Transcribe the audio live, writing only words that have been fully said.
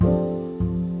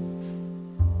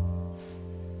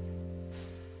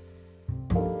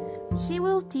She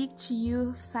will teach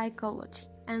you psychology,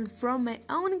 and from my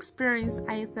own experience,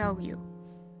 I tell you.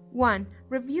 1.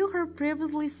 Review her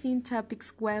previously seen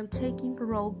topics while taking a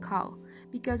roll call,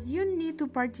 because you need to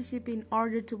participate in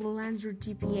order to balance your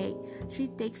GPA. She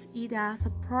takes it as a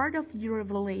part of your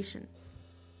evaluation.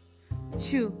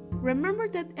 2. Remember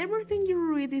that everything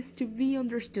you read is to be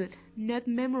understood, not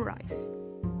memorized.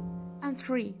 And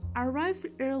 3. Arrive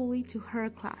early to her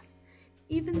class.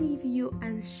 Even if you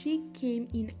and she came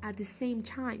in at the same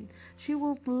time, she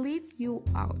will leave you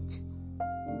out.